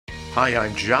Hi,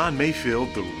 I'm John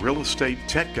Mayfield, the Real Estate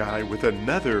Tech Guy, with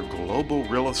another Global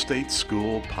Real Estate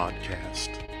School podcast.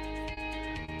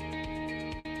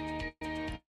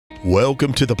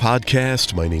 Welcome to the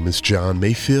podcast. My name is John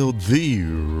Mayfield, the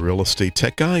Real Estate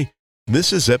Tech Guy.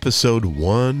 This is episode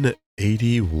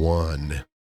 181.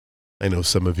 I know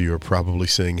some of you are probably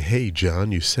saying, hey,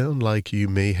 John, you sound like you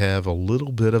may have a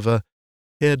little bit of a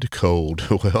head cold.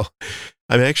 Well,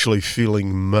 I'm actually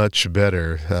feeling much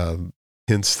better.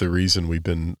 Hence the reason we've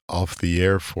been off the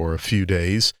air for a few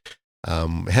days.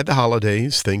 Had the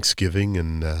holidays, Thanksgiving,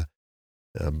 and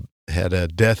had a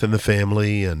death in the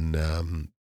family, and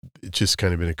it's just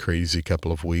kind of been a crazy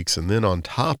couple of weeks. And then on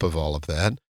top of all of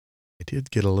that, I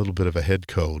did get a little bit of a head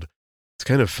cold. It's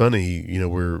kind of funny, you know,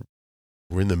 we're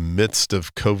in the midst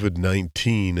of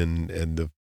COVID-19, and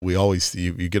we always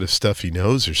you get a stuffy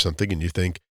nose or something, and you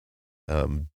think,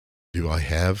 do I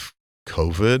have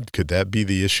COVID? Could that be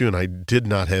the issue? And I did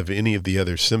not have any of the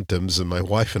other symptoms. And my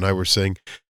wife and I were saying,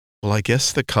 well, I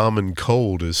guess the common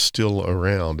cold is still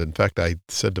around. In fact, I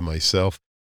said to myself,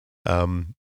 I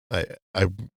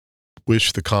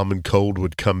wish the common cold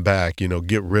would come back, you know,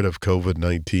 get rid of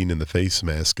COVID-19 and the face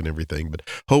mask and everything. But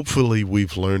hopefully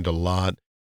we've learned a lot.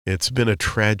 It's been a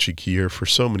tragic year for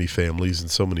so many families and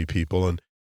so many people. And,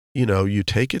 you know, you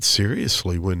take it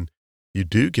seriously when you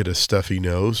do get a stuffy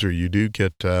nose or you do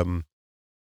get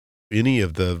any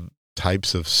of the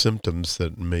types of symptoms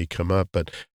that may come up. But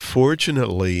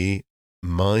fortunately,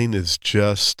 mine is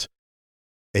just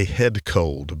a head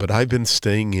cold. But I've been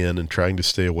staying in and trying to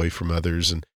stay away from others.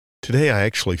 And today I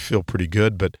actually feel pretty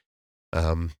good, but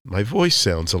my voice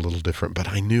sounds a little different. But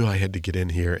I knew I had to get in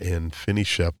here and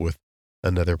finish up with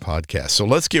another podcast. So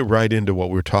let's get right into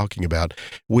what we're talking about.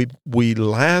 We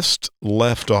last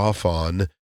left off on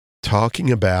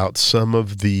talking about some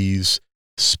of these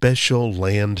special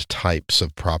land types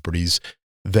of properties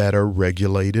that are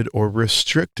regulated or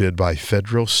restricted by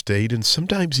federal, state, and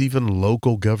sometimes even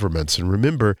local governments. And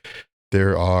remember,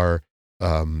 there are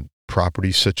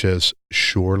properties such as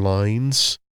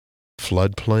shorelines,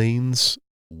 floodplains,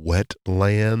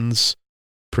 wetlands,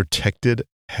 protected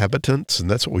habitats,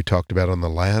 and that's what we talked about on the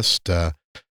last,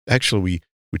 we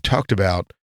talked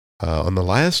about on the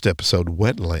last episode,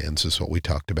 wetlands is what we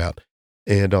talked about.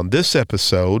 And on this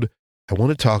episode, I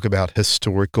want to talk about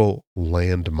historical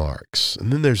landmarks.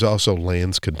 And then there's also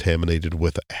lands contaminated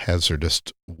with hazardous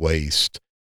waste.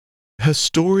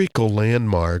 Historical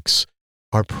landmarks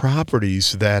are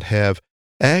properties that have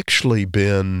actually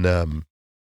been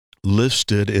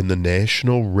listed in the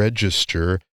National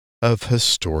Register of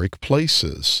Historic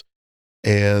Places.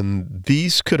 And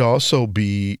these could also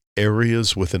be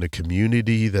areas within a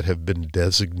community that have been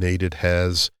designated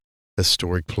as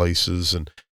historic places. And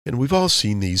we've all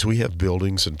seen these. We have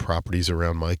buildings and properties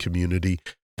around my community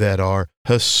that are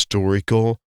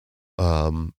historical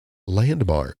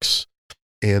landmarks.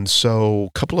 And so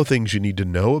a couple of things you need to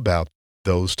know about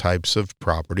those types of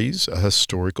properties. A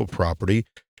historical property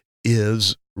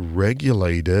is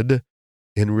regulated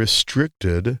and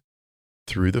restricted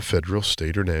through the federal,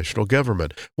 state, or national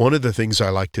government. One of the things I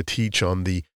like to teach on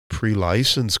the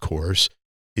pre-license course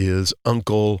is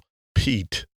Uncle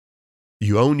Pete.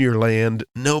 You own your land.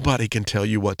 Nobody can tell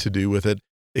you what to do with it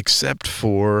except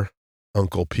for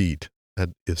Uncle Pete. That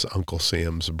is Uncle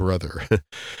Sam's brother.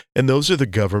 And those are the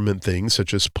government things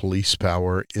such as police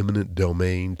power, eminent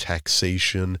domain,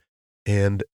 taxation,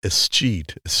 and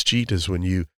escheat. Escheat is when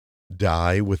you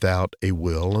die without a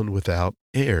will and without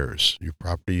heirs. Your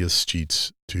property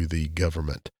escheats to the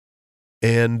government.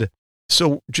 And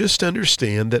so just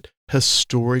understand that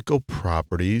historical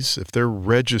properties, if they're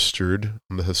registered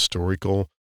on the historical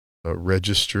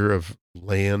register of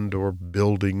land or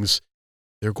buildings,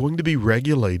 they're going to be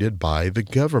regulated by the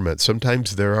government.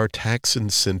 Sometimes there are tax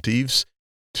incentives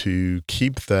to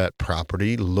keep that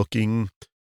property looking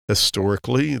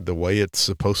historically the way it's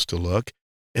supposed to look.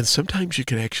 And sometimes you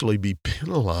can actually be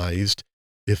penalized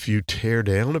if you tear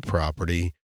down a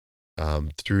property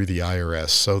through the IRS.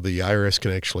 So the IRS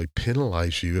can actually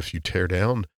penalize you if you tear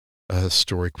down a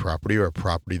historic property or a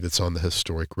property that's on the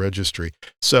historic registry.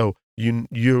 So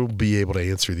you'll be able to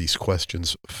answer these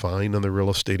questions fine on the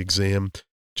real estate exam.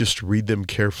 Just read them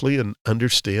carefully and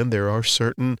understand there are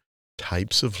certain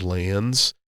types of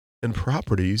lands and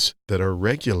properties that are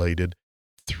regulated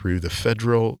through the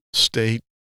federal, state,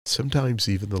 sometimes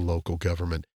even the local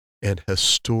government. And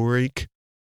historic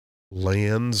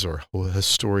lands or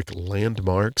historic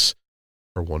landmarks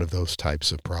are one of those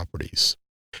types of properties.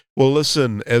 Well,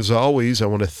 listen, as always, I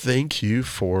want to thank you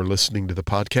for listening to the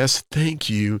podcast. Thank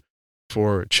you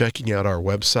for checking out our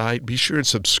website. Be sure and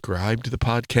subscribe to the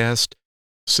podcast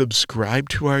subscribe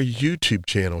to our YouTube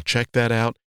channel. Check that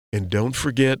out. And don't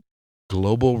forget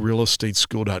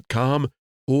globalrealestateschool.com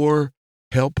or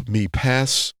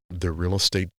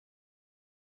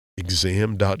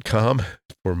helpmepasstherealestateexam.com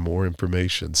for more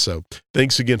information. So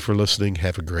thanks again for listening.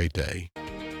 Have a great day.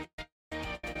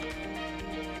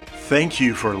 Thank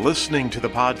you for listening to the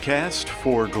podcast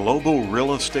for Global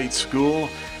Real Estate School.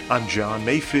 I'm John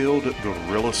Mayfield, the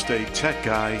Real Estate Tech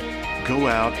Guy. Go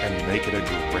out and make it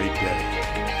a great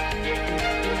day.